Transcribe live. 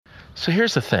So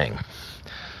here's the thing.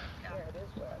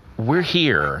 We're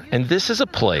here, and this is a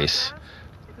place.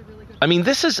 I mean,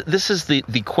 this is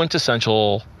the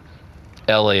quintessential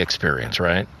LA experience,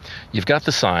 right? You've got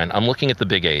the sign. I'm looking at the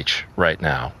big H right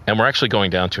now, and we're actually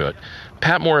going down to it.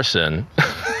 Pat Morrison,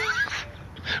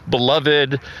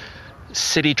 beloved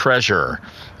city treasure,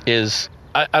 is,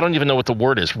 I don't even know what the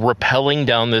word is, rappelling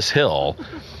down this hill.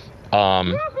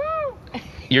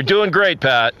 You're doing great,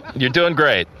 Pat. You're doing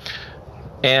great.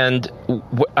 And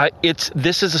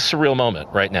this is a surreal moment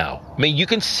right now. I mean, you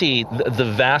can see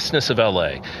the vastness of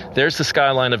LA. There's the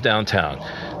skyline of downtown.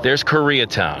 There's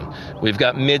Koreatown. We've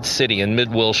got Mid-City and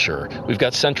Mid-Wilshire. We've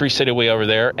got Century City way over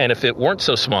there. And if it weren't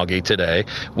so smoggy today,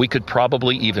 we could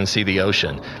probably even see the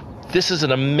ocean. This is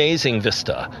an amazing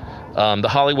vista. The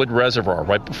Hollywood Reservoir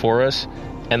right before us,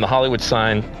 and the Hollywood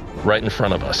sign right in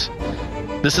front of us.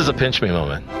 This is a pinch me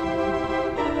moment.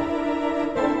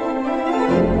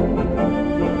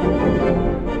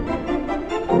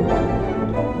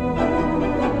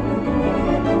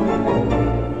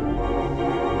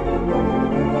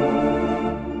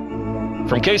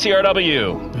 From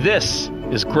KCRW, this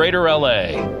is Greater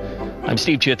LA. I'm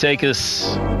Steve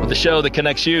Chiatakis with the show that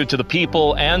connects you to the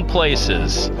people and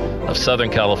places of Southern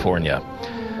California.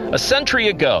 A century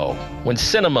ago, when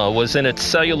cinema was in its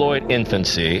celluloid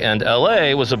infancy and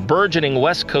LA was a burgeoning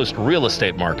West Coast real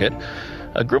estate market,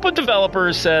 a group of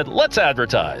developers said, let's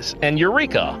advertise, and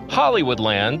Eureka,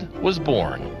 Hollywoodland, was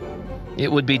born.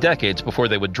 It would be decades before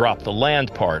they would drop the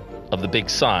land part of the big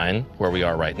sign where we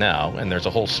are right now, and there's a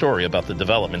whole story about the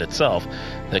development itself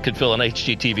that could fill an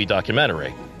HGTV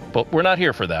documentary. But we're not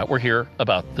here for that. We're here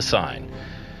about the sign.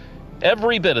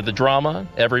 Every bit of the drama,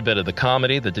 every bit of the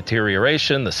comedy, the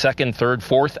deterioration, the second, third,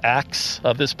 fourth acts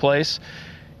of this place.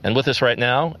 And with us right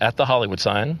now at the Hollywood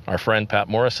sign, our friend Pat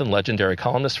Morrison, legendary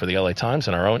columnist for the LA Times,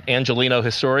 and our own Angelino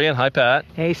historian. Hi, Pat.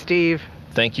 Hey, Steve.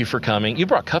 Thank you for coming. You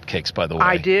brought cupcakes, by the way.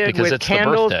 I did, because with it's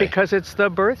candles, the birthday. because it's the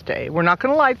birthday. We're not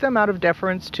going to light them out of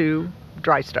deference to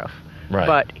dry stuff. Right.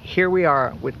 But here we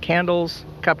are with candles,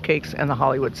 cupcakes, and the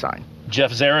Hollywood sign.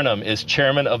 Jeff Zaranum is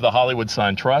chairman of the Hollywood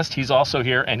Sign Trust. He's also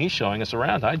here, and he's showing us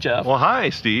around. Hi, Jeff. Well, hi,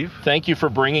 Steve. Thank you for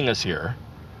bringing us here.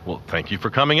 Well, thank you for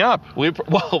coming up.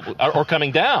 Or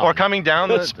coming down. Or coming down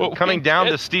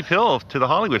the steep hill to the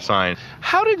Hollywood sign.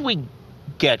 How did we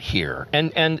get here?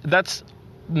 And that's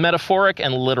metaphoric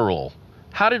and literal.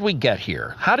 How did we get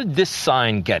here? How did this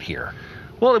sign get here?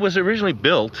 Well, it was originally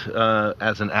built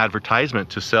as an advertisement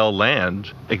to sell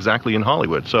land exactly in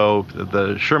Hollywood. So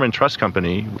the Sherman Trust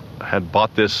Company had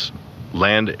bought this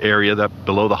land area that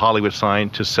below the Hollywood sign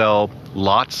to sell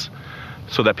lots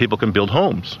so that people can build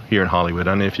homes here in Hollywood.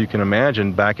 And if you can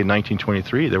imagine, back in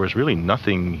 1923, there was really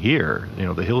nothing here. You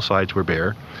know, the hillsides were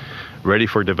bare, ready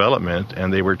for development,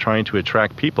 and they were trying to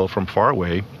attract people from far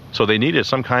away. So they needed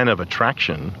some kind of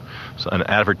attraction, an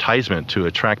advertisement to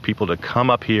attract people to come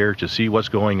up here to see what's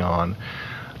going on,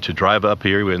 to drive up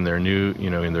here in their new,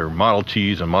 in their Model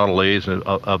Ts and Model As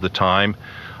of the time.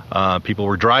 People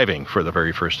were driving for the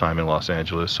very first time in Los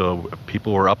Angeles, so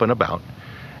people were up and about.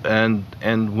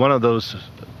 And one of those,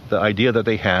 the idea that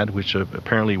they had, which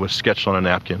apparently was sketched on a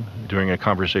napkin during a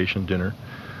conversation dinner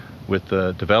with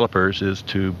the developers, is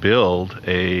to build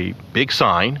a big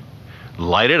sign,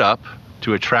 light it up,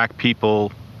 to attract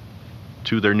people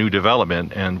to their new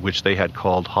development, and which they had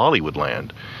called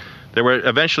Hollywoodland. There were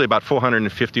eventually about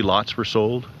 450 lots were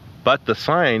sold, but the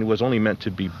sign was only meant to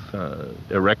be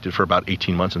erected for about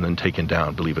 18 months and then taken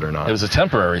down, believe it or not. It was a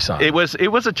temporary sign. It was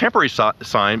a temporary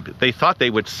sign. They thought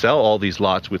they would sell all these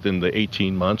lots within the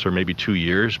 18 months or maybe 2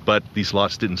 years, but these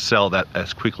lots didn't sell that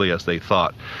as quickly as they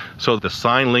thought. So the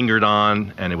sign lingered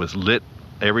on, and it was lit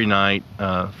every night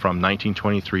from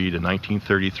 1923 to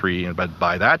 1933, and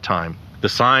by that time, the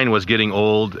sign was getting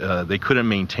old. They couldn't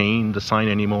maintain the sign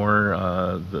anymore.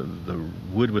 The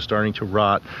wood was starting to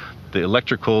rot. The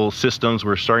electrical systems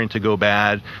were starting to go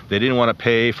bad. They didn't want to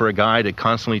pay for a guy to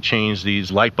constantly change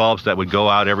these light bulbs that would go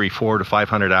out every 400 to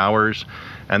 500 hours.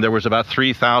 And there was about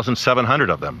 3,700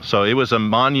 of them. So it was a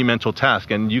monumental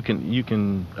task. And you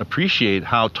can appreciate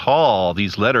how tall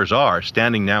these letters are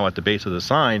standing now at the base of the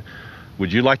sign.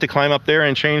 Would you like to climb up there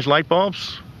and change light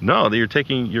bulbs? No, you're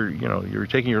taking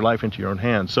your life into your own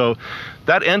hands. So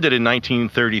that ended in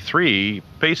 1933,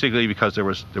 basically because there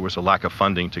was a lack of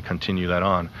funding to continue that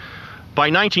on. By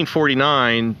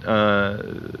 1949,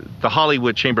 the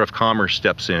Hollywood Chamber of Commerce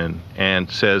steps in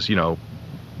and says,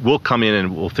 we'll come in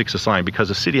and we'll fix the sign, because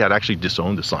the city had actually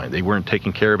disowned the sign. They weren't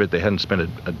taking care of it. They hadn't spent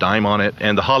a dime on it.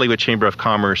 And the Hollywood Chamber of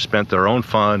Commerce spent their own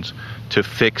funds to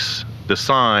fix the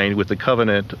sign with the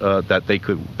covenant that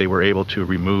they were able to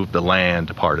remove the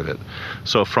land part of it.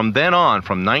 So from then on,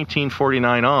 from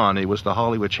 1949 on, it was the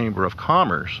Hollywood Chamber of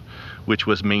Commerce which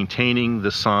was maintaining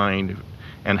the sign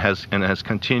and has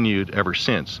continued ever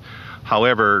since.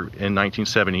 However, in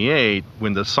 1978,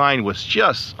 when the sign was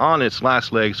just on its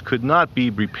last legs, could not be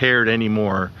repaired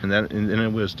anymore, and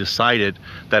it was decided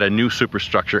that a new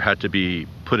superstructure had to be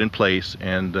put in place,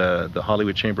 and the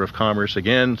Hollywood Chamber of Commerce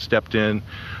again stepped in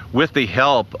with the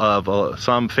help of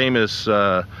some famous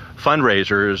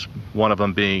fundraisers, one of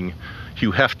them being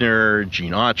Hugh Hefner,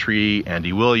 Gene Autry,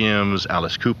 Andy Williams,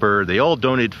 Alice Cooper. They all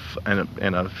donated,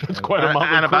 it's quite a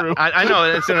motley crew. I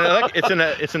know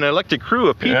it's an electric crew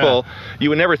of people. Yeah. You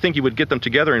would never think you would get them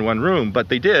together in one room, but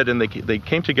they did, and they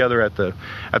came together at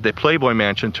the Playboy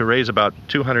Mansion to raise about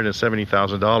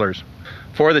 $270,000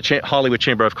 for the Hollywood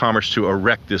Chamber of Commerce to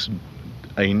erect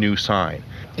a new sign.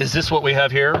 Is this what we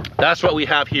have here? That's what we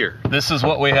have here. This is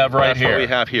what we have right here. That's what we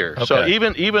have here. Okay. So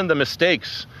even the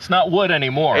mistakes. It's not wood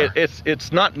anymore.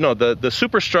 It's not. No, the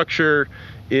superstructure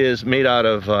is made out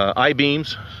of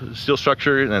I-beams, steel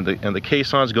structure, and the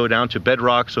caissons go down to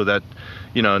bedrock so that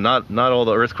not all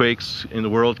the earthquakes in the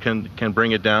world can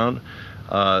bring it down.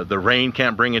 The rain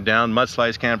can't bring it down.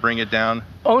 Mudslides can't bring it down.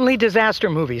 Only disaster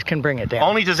movies can bring it down.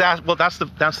 Only disaster. Well, that's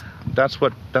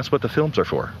what the films are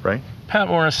for, right? Pat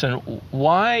Morrison,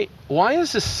 why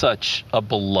is this such a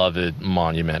beloved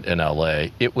monument in LA?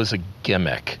 It was a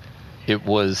gimmick. It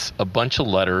was a bunch of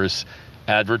letters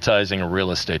advertising a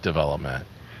real estate development.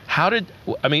 How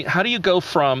do you go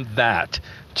from that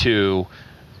to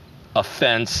a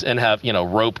fence and have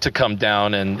rope to come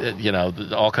down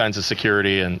and all kinds of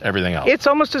security and everything else? It's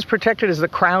almost as protected as the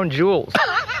crown jewels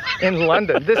in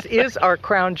London. This is our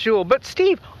crown jewel. But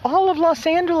Steve, all of Los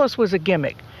Angeles was a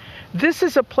gimmick. This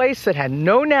is a place that had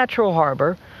no natural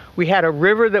harbor. We had a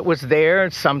river that was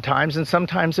there sometimes, and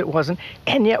sometimes it wasn't.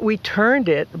 And yet we turned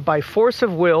it by force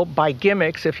of will, by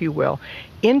gimmicks, if you will,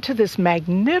 into this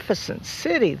magnificent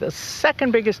city, the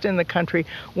second biggest in the country,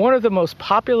 one of the most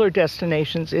popular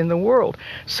destinations in the world.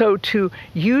 So to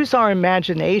use our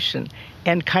imagination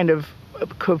and kind of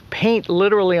paint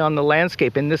literally on the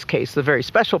landscape, in this case, the very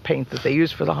special paint that they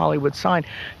use for the Hollywood sign,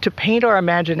 to paint our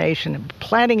imagination and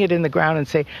planting it in the ground and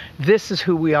say, this is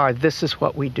who we are, this is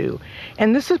what we do.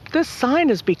 And this sign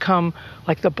has become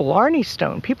like the Blarney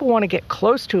Stone. People want to get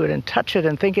close to it and touch it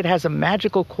and think it has a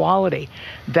magical quality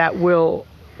that will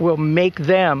make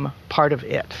them part of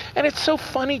it. And it's so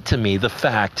funny to me, the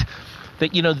fact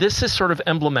that, this is sort of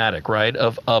emblematic, right,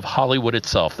 of Hollywood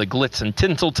itself, the glitz and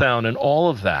Tinseltown and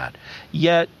all of that.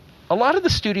 Yet a lot of the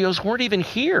studios weren't even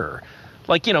here.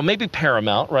 Like, maybe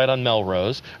Paramount, right, on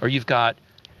Melrose, or you've got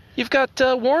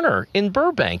Warner in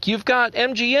Burbank. You've got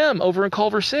MGM over in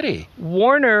Culver City.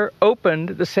 Warner opened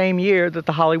the same year that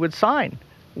the Hollywood sign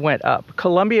went up.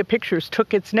 Columbia Pictures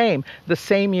took its name the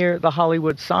same year the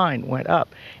Hollywood sign went up.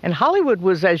 And Hollywood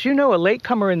was, as you know, a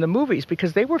latecomer in the movies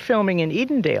because they were filming in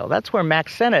Edendale. That's where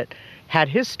Max Sennett had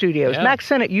his studios. Yeah. Max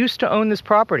Sennett used to own this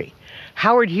property.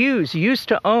 Howard Hughes used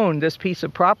to own this piece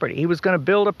of property. He was going to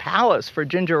build a palace for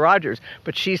Ginger Rogers,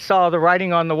 but she saw the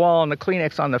writing on the wall and the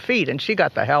Kleenex on the feet, and she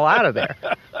got the hell out of there.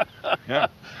 Yeah.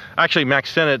 Actually,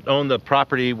 Max Sennett owned the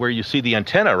property where you see the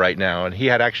antenna right now, and he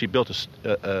had actually built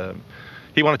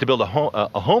he wanted to build a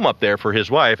home up there for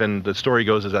his wife, and the story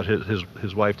goes is that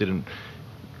his wife didn't,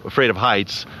 afraid of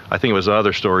heights. I think it was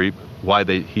another story why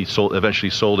he eventually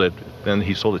sold it. Then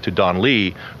he sold it to Don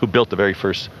Lee, who built the very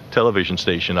first television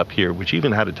station up here, which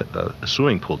even had a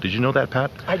swimming pool. Did you know that,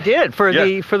 Pat? I did, for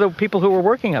the people who were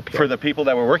working up here. For the people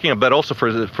that were working up, but also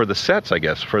for the sets, I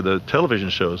guess, for the television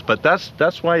shows. But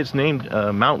that's why it's named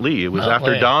Mount Lee. It was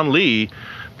after Don Lee,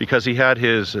 because he had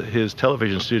his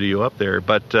television studio up there.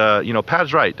 But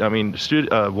Pat's right. I mean,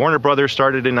 Warner Brothers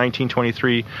started in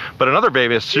 1923, but another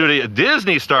famous studio,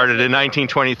 Disney, started in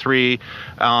 1923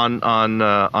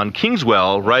 on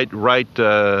Kingswell, right,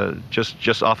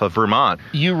 just off of Vermont.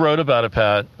 You wrote about it,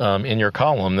 Pat, in your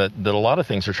column that a lot of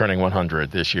things are turning 100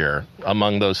 this year.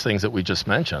 Among those things that we just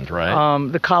mentioned, right?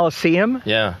 The Coliseum.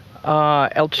 Yeah.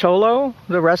 El Cholo,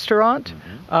 the restaurant.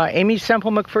 Mm-hmm. Amy Semple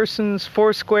McPherson's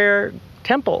Foursquare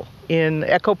Temple in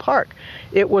Echo Park.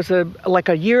 It was like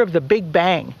a year of the Big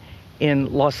Bang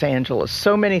in Los Angeles.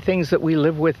 So many things that we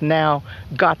live with now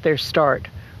got their start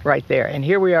right there. And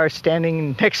here we are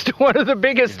standing next to one of the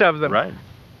biggest of them. Right.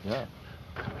 Yeah.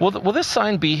 Will this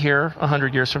sign be here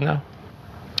 100 years from now?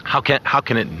 How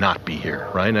can it not be here,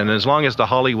 right? And as long as the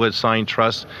Hollywood Sign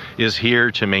Trust is here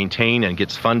to maintain and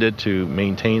gets funded to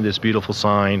maintain this beautiful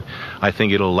sign, I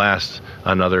think it'll last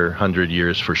another 100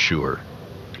 years for sure.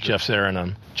 Jeff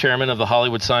Saranum, chairman of the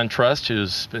Hollywood Sign Trust,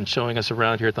 who's been showing us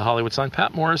around here at the Hollywood Sign.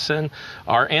 Pat Morrison,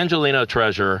 our Angelino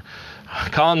treasure,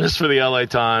 columnist for the LA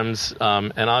Times,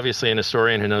 and obviously an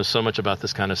historian who knows so much about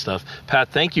this kind of stuff. Pat,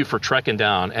 thank you for trekking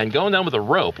down and going down with a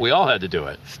rope. We all had to do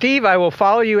it. Steve, I will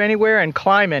follow you anywhere and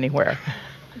climb anywhere.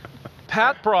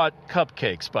 Pat brought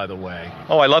cupcakes, by the way.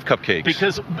 Oh, I love cupcakes.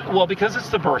 Because it's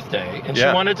the birthday, and she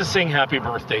wanted to sing happy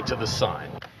birthday to the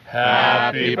sign.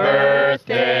 Happy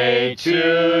birthday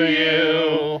to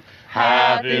you.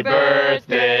 Happy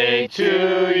birthday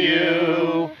to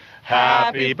you.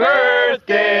 Happy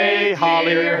birthday,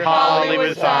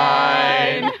 Hollywood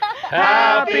Sign.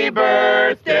 Happy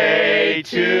birthday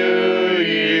to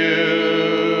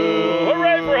you.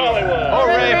 Hooray for Hollywood!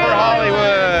 Hooray for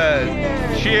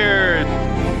Hollywood! Cheers!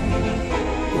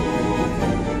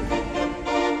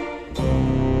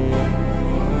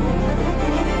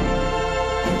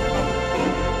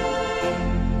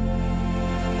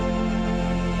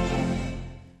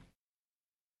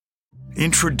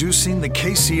 Introducing the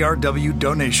KCRW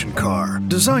donation car,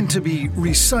 designed to be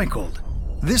recycled.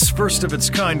 This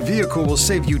first-of-its-kind vehicle will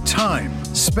save you time,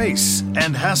 space,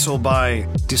 and hassle by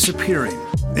disappearing.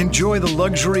 Enjoy the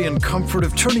luxury and comfort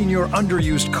of turning your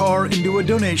underused car into a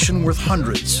donation worth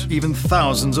hundreds, even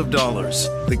thousands of dollars.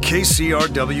 The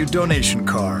KCRW donation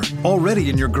car,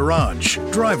 already in your garage,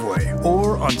 driveway,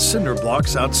 or on cinder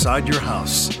blocks outside your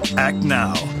house. Act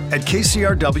now at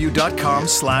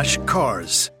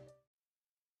kcrw.com/cars.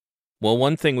 Well,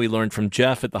 one thing we learned from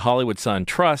Jeff at the Hollywood Sign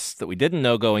Trust that we didn't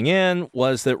know going in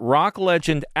was that rock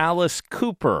legend Alice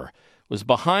Cooper was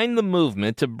behind the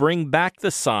movement to bring back the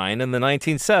sign in the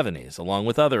 1970s, along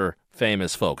with other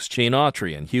famous folks, Gene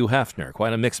Autry and Hugh Hefner.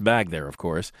 Quite a mixed bag there, of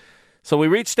course. So we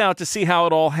reached out to see how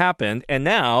it all happened, and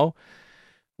now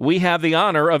we have the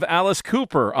honor of Alice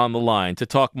Cooper on the line to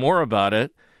talk more about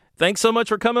it. Thanks so much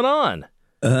for coming on.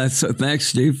 So thanks,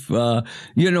 Steve. The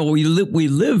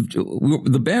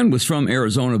band was from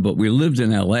Arizona, but we lived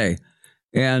in LA.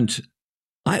 And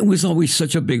I was always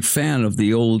such a big fan of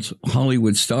the old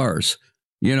Hollywood stars,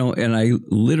 and I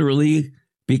literally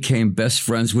became best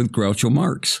friends with Groucho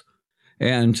Marx.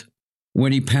 And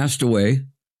when he passed away,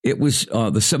 it was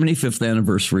the 75th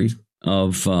anniversary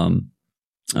of,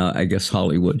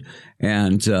 Hollywood.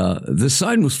 And the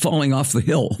sign was falling off the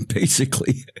hill,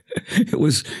 basically. It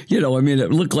was,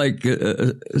 it looked like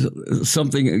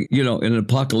something, in an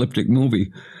apocalyptic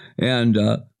movie. And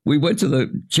we went to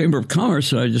the Chamber of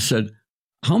Commerce, and I just said,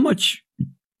 how much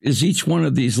is each one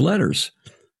of these letters?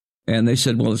 And they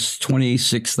said, well, it's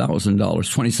 $26,000,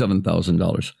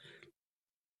 $27,000.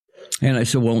 And I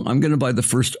said, well, I'm going to buy the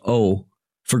first O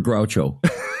for Groucho.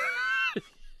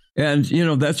 And,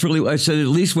 that's really, I said, at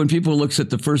least when people looks at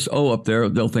the first O up there,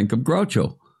 they'll think of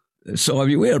Groucho. So,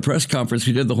 we had a press conference.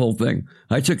 We did the whole thing.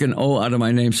 I took an O out of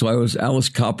my name, so I was Alice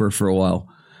Copper for a while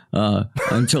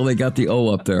until they got the O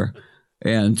up there.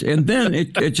 And then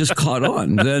it just caught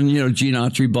on. Then, Gene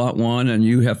Autry bought one and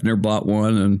Hugh Hefner bought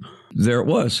one. And there it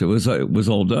was. It was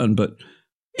all done. But,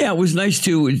 yeah, it was nice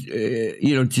to,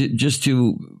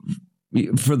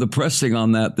 for the press thing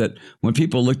on that when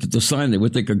people looked at the sign, they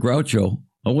would think of Groucho.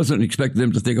 I wasn't expecting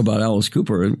them to think about Alice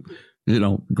Cooper. And,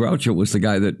 Groucho was the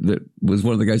guy that was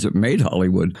one of the guys that made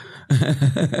Hollywood.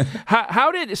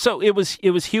 So it was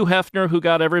Hugh Hefner who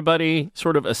got everybody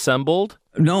sort of assembled?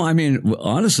 No,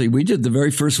 honestly, we did the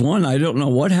very first one. I don't know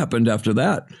what happened after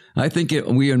that. I think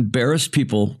we embarrassed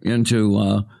people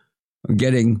into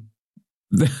getting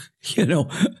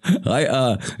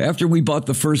after we bought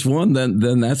the first one,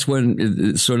 then that's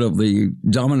when sort of the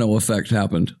domino effect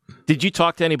happened. Did you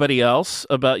talk to anybody else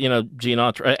about, Gene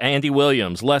Autry, Andy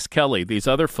Williams, Les Kelly, these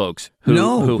other folks who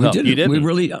helped? Didn't. You didn't? We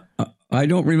really, I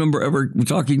don't remember ever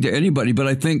talking to anybody, but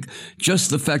I think just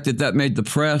the fact that made the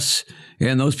press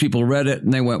and those people read it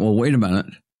and they went, well, wait a minute.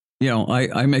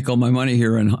 I make all my money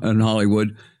here in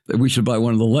Hollywood. We should buy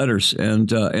one of the letters. And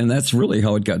that's really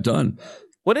how it got done.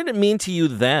 What did it mean to you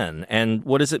then? And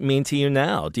what does it mean to you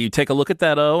now? Do you take a look at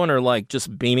that O and are like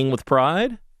just beaming with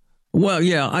pride? Well,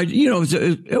 yeah, I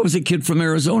was a kid from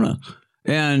Arizona.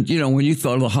 And, when you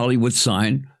thought of the Hollywood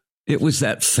sign, it was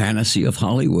that fantasy of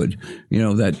Hollywood,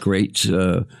 that great,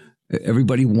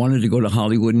 everybody wanted to go to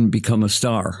Hollywood and become a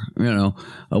star,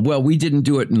 Well, we didn't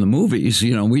do it in the movies,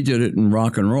 we did it in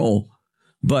rock and roll.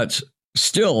 But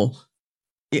still,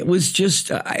 it was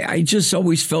just, I just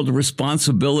always felt a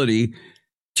responsibility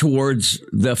towards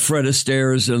the Fred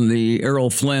Astaire's and the Errol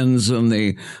Flynn's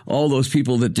and all those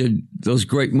people that did those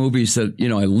great movies that,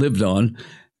 I lived on,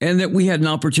 and that we had an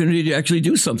opportunity to actually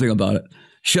do something about it.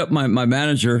 Shep, my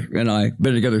manager, and I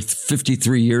been together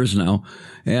 53 years now.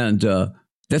 And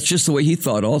that's just the way he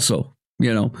thought also.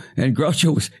 you know, and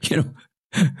Groucho was, you know,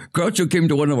 Groucho came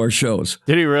to one of our shows.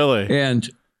 Did he really? And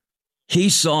he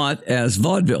saw it as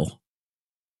vaudeville,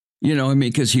 you know, I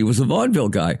mean, because he was a vaudeville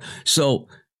guy. So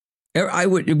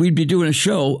we'd be doing a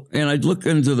show, and I'd look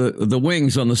into the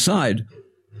wings on the side,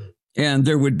 and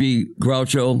there would be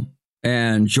Groucho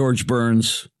and George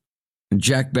Burns and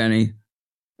Jack Benny.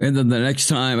 And then the next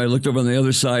time I looked over on the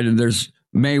other side, and there's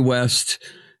Mae West.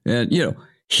 And, you know,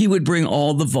 he would bring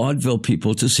all the vaudeville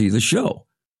people to see the show.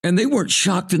 And they weren't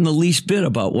shocked in the least bit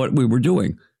about what we were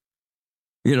doing.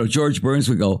 You know, George Burns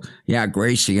would go, yeah,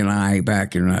 Gracie and I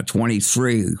back in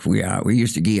 23, we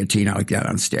used to guillotine like that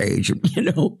on stage. And, you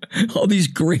know, all these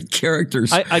great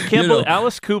characters. I can't believe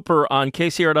Alice Cooper on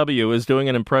KCRW is doing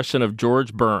an impression of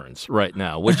George Burns right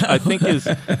now, which I think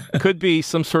could be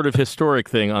some sort of historic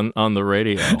thing on the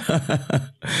radio.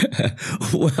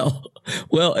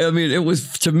 Well, I mean,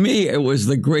 to me, it was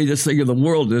the greatest thing in the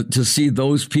world to see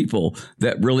those people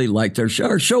that really liked our show.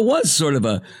 Our show was sort of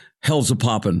a hell's a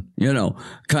poppin', you know,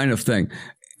 kind of thing.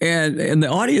 And the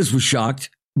audience was shocked,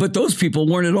 but those people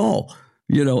weren't at all,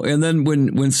 you know. And then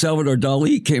when Salvador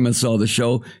Dali came and saw the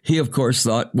show, he, of course,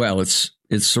 thought, well, it's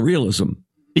surrealism,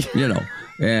 you know.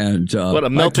 And what a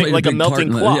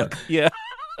melting clock. Yeah.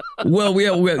 Well,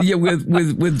 with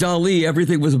Dali,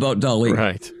 everything was about Dali.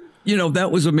 Right. You know,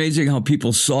 that was amazing how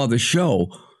people saw the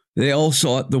show. They all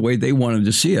saw it the way they wanted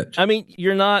to see it. I mean,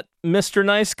 you're not Mr.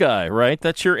 Nice Guy, right?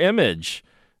 That's your image.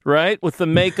 Right? With the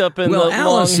makeup and the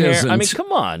long hair. Isn't. I mean,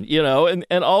 come on, you know, and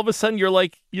all of a sudden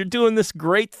you're doing this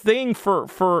great thing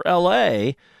for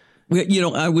LA. You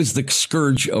know, I was the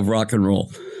scourge of rock and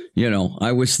roll. You know,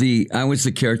 I was the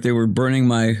character. They were burning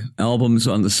my albums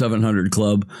on the 700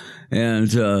 Club.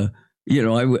 And, you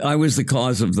know, I was the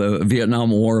cause of the Vietnam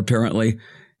War, apparently.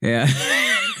 And,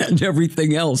 and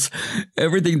everything else,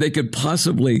 everything they could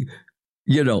possibly,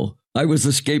 you know, I was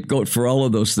the scapegoat for all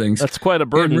of those things. That's quite a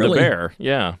burden to bear.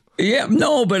 Yeah. Yeah.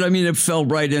 No, but I mean, it fell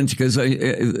right into because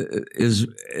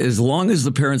as long as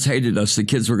the parents hated us, the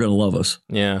kids were going to love us.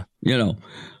 Yeah. You know,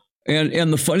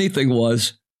 and the funny thing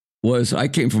was I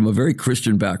came from a very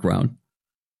Christian background.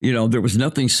 You know, there was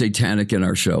nothing satanic in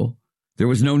our show. There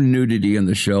was no nudity in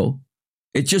the show.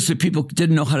 It's just that people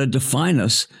didn't know how to define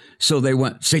us. So they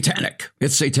went satanic.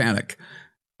 It's satanic.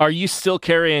 Are you still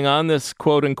carrying on this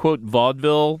quote unquote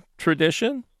vaudeville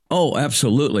tradition? Oh,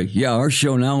 absolutely. Yeah, our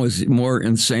show now is more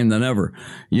insane than ever.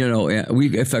 You know,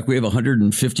 in fact, we have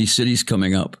 150 cities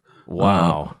coming up.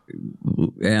 Wow.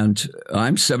 And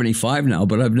I'm 75 now,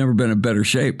 but I've never been in better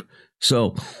shape.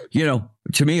 So, you know,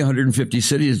 to me, 150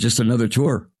 cities is just another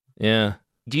tour. Yeah.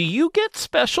 Do you get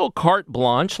special carte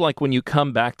blanche like when you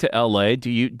come back to LA?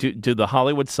 Do the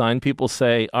Hollywood sign people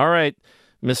say, all right,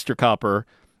 Mr. Copper,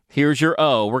 here's your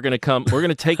O. We're going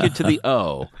to take you to the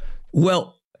O.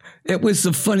 Well, it was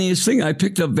the funniest thing. I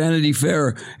picked up Vanity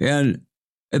Fair and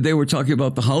they were talking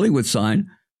about the Hollywood sign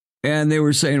and they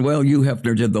were saying, well, Hugh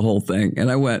Hefner did the whole thing. And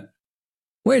I went,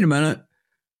 wait a minute.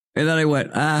 And then I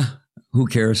went, who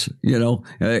cares? You know,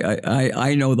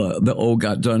 I know the O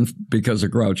got done because of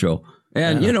Groucho.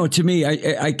 And, you know, to me,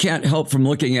 I can't help from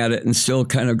looking at it and still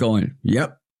kind of going,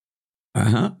 yep.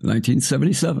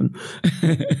 1977.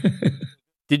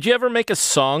 Did you ever make a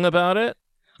song about it?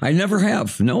 I never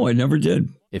have. No, I never did.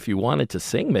 If you wanted to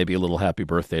sing maybe a little happy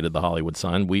birthday to the Hollywood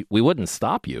sign, we wouldn't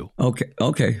stop you. Okay.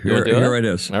 Here it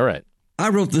is. All right. I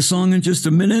wrote the song in just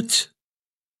a minute.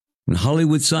 And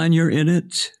Hollywood sign, you're in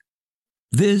it.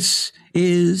 This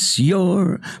is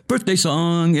your birthday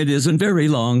song. It isn't very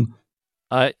long.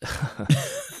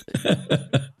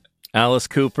 Alice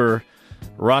Cooper,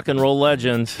 rock and roll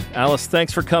legend. Alice,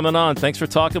 thanks for coming on. Thanks for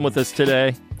talking with us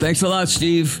today. Thanks a lot,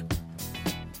 Steve.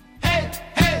 Hey,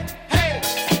 hey, hey.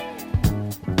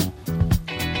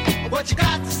 What you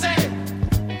got to say?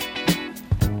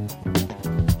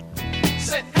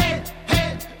 Say, hey,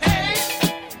 hey, hey.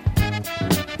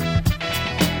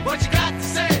 What you got to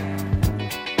say?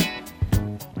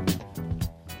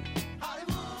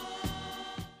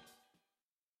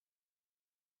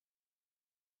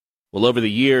 Well, over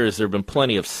the years, there have been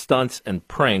plenty of stunts and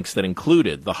pranks that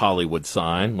included the Hollywood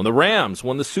sign. When the Rams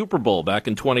won the Super Bowl back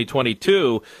in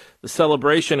 2022, the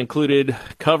celebration included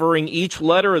covering each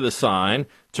letter of the sign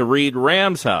to read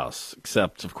Rams House,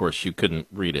 except, of course, you couldn't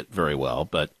read it very well.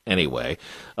 But anyway,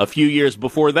 a few years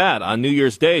before that, on New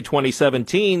Year's Day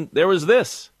 2017, there was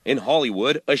this. In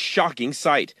Hollywood, a shocking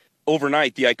sight.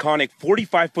 Overnight, the iconic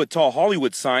 45-foot-tall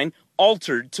Hollywood sign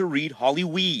altered to read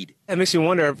Hollyweed. It makes you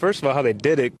wonder, first of all, how they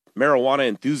did it. Marijuana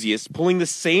enthusiasts pulling the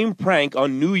same prank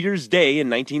on New Year's Day in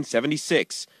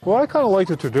 1976. Well, I kind of like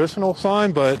the traditional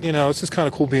sign, but, you know, it's just kind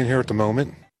of cool being here at the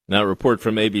moment. Now, a report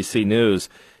from ABC News.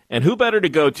 And who better to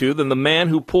go to than the man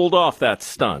who pulled off that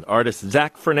stunt, artist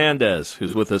Zach Fernandez,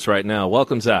 who's with us right now.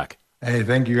 Welcome, Zach. Hey,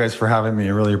 thank you guys for having me. I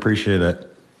really appreciate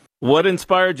it. What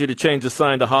inspired you to change the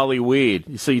sign to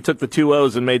Hollyweed? So you took the two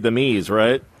O's and made them E's,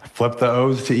 right? Flip the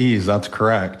O's to E's, that's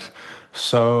correct.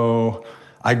 So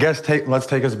I guess let's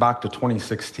take us back to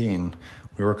 2016.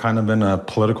 We were kind of in a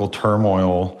political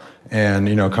turmoil, and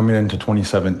coming into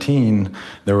 2017,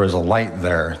 there was a light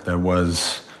there that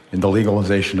was the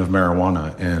legalization of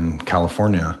marijuana in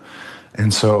California.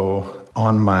 And so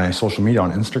on my social media,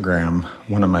 on Instagram,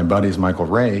 one of my buddies, Michael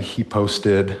Ray, he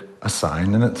posted a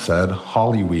sign and it said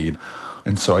Hollyweed.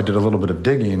 And so I did a little bit of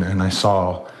digging and I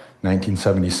saw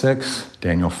 1976,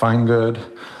 Daniel Feingood,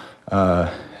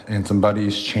 and some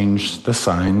buddies changed the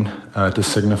sign to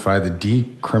signify the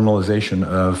decriminalization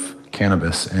of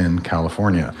cannabis in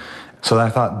California. So I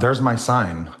thought, there's my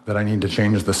sign, that I need to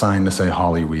change the sign to say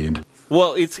Hollyweed.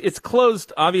 Well, it's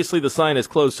closed. Obviously, the sign is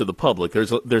closed to the public.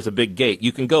 There's a big gate.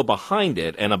 You can go behind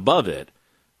it and above it,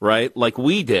 right? Like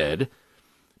we did.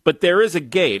 But there is a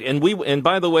gate. And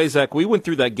by the way, Zach, we went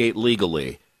through that gate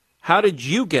legally. How did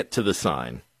you get to the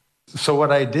sign? So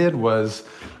what I did was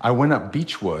I went up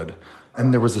Beechwood,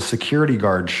 and there was a security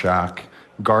guard shack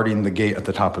guarding the gate at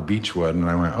the top of Beechwood. And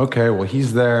I went, okay, well,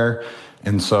 he's there.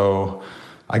 And so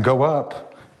I go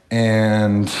up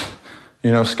and,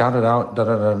 scout it out,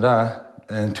 da-da-da-da.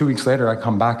 And 2 weeks later, I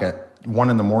come back at 1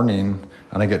 a.m,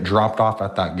 and I get dropped off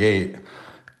at that gate.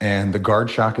 And the guard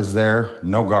shack is there,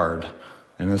 no guard.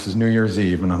 And this is New Year's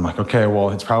Eve. And I'm like, okay, well,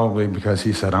 it's probably because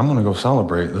he said, I'm going to go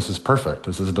celebrate. This is perfect.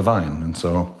 This is divine. And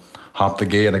so hop the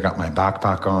gate. I got my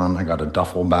backpack on. I got a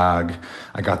duffel bag.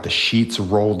 I got the sheets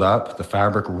rolled up, the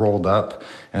fabric rolled up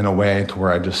in a way to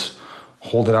where I just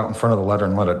hold it out in front of the letter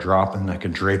and let it drop, and I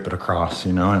could drape it across,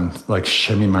 and like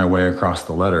shimmy my way across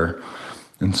the letter.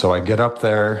 And so I get up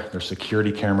there, there's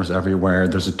security cameras everywhere.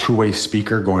 There's a two-way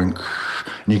speaker going,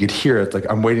 and you could hear it. Like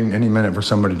I'm waiting any minute for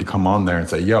somebody to come on there and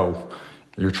say, yo,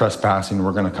 you're trespassing.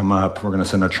 We're going to come up. We're going to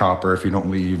send a chopper if you don't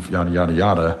leave, yada, yada,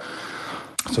 yada.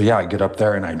 So yeah, I get up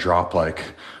there and I drop like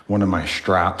one of my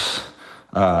straps.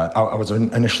 I was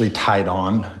initially tied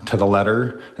on to the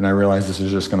letter, and I realized this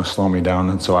is just going to slow me down.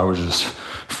 And so I was just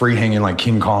free hanging like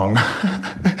King Kong.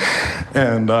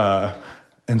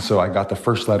 And so I got the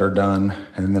first letter done,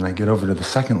 and then I get over to the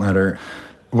second letter.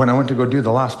 When I went to go do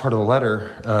the last part of the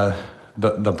letter,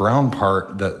 the brown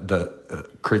part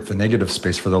that creates the negative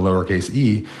space for the lowercase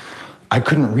e, I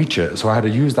couldn't reach it. So I had to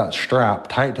use that strap,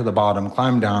 tie it to the bottom,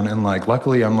 climb down, and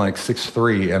luckily I'm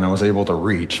 6'3", and I was able to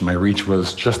reach. My reach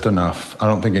was just enough. I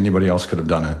don't think anybody else could have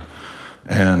done it.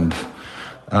 And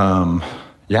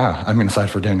aside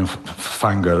for Daniel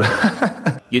Feingood.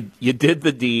 You did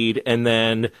the deed, and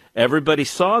then everybody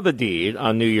saw the deed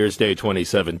on New Year's Day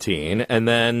 2017, and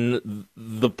then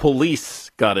the police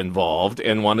got involved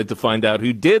and wanted to find out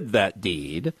who did that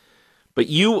deed. But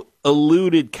you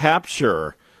eluded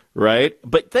capture, right?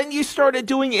 But then you started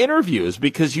doing interviews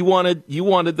because you wanted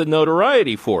the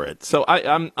notoriety for it. So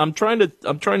I'm trying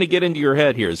to get into your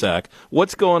head here, Zach.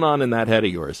 What's going on in that head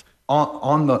of yours?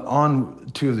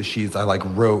 On two of the sheets, I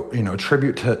wrote,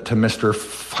 tribute to Mr.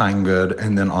 Feingood,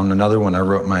 and then on another one, I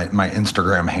wrote my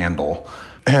Instagram handle.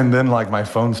 And then my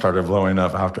phone started blowing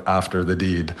up after the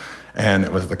deed, and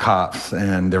it was the cops,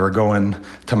 and they were going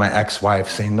to my ex-wife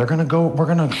saying, we're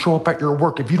gonna show up at your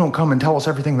work if you don't come and tell us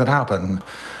everything that happened.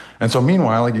 And so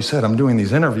meanwhile, like you said, I'm doing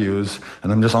these interviews,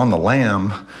 and I'm just on the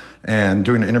lam and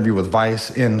doing an interview with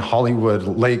Vice in Hollywood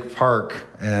Lake Park,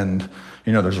 and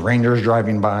there's rangers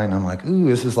driving by, and I'm like, ooh,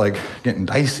 this is getting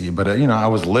dicey. But I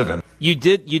was living. You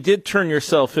did turn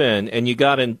yourself in, and you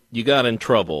got in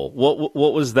trouble.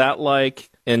 What was that like?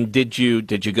 And did you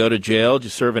go to jail? Did you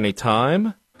serve any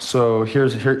time? So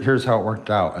here's how it worked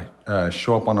out. I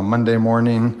show up on a Monday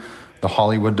morning, the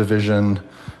Hollywood division,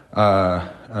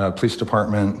 police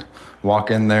department.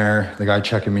 Walk in there, the guy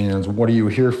checking me and says, what are you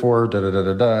here for?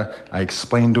 Da-da-da-da-da. I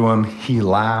explain to him, he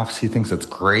laughs, he thinks it's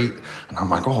great. And I'm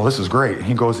like, oh, this is great.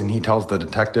 He goes and he tells the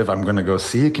detective, I'm gonna go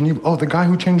see it. The guy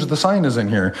who changed the sign is in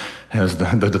here. And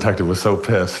the detective was so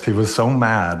pissed. He was so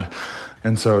mad.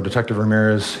 And so Detective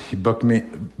Ramirez, he booked me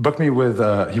with,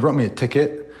 he wrote me a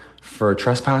ticket for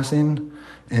trespassing,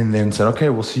 and then said, okay,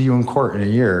 we'll see you in court in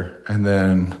a year. And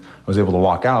then I was able to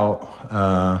walk out,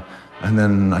 and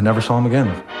then I never saw him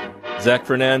again. Zach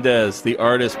Fernandez, the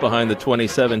artist behind the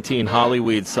 2017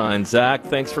 Hollyweed sign. Zach,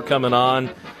 thanks for coming on.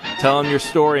 Tell him your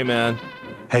story, man.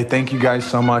 Hey, thank you guys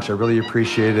so much. I really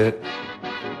appreciate it.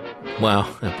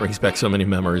 Wow, that brings back so many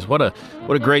memories. What a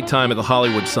great time at the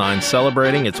Hollywood sign,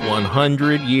 celebrating its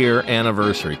 100-year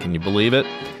anniversary. Can you believe it?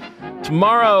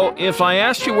 Tomorrow, if I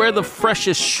asked you where the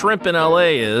freshest shrimp in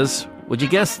L.A. is, Would you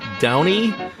guess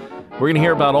Downey? We're going to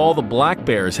hear about all the black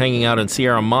bears hanging out in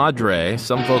Sierra Madre.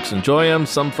 Some folks enjoy them,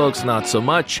 some folks not so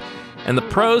much. And the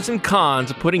pros and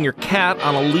cons of putting your cat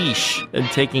on a leash and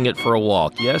taking it for a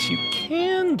walk. Yes, you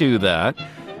can do that.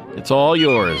 It's all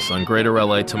yours on Greater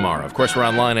LA tomorrow. Of course, we're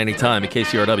online anytime at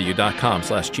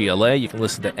kcrw.com/GLA. You can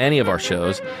listen to any of our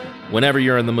shows whenever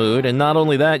you're in the mood. And not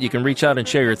only that, you can reach out and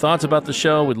share your thoughts about the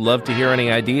show. We'd love to hear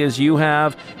any ideas you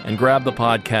have. And grab the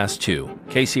podcast too.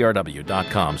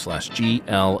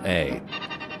 kcrw.com/GLA.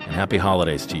 And happy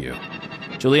holidays to you.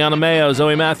 Juliana Mayo,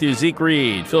 Zoe Matthews, Zeke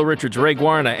Reed, Phil Richards, Ray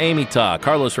Guarna, Amy Ta,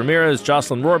 Carlos Ramirez,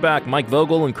 Jocelyn Rohrbach, Mike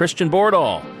Vogel, and Christian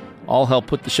Bordahl all helped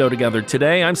put the show together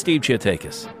today. I'm Steve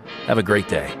Chiatakis. Have a great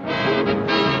day.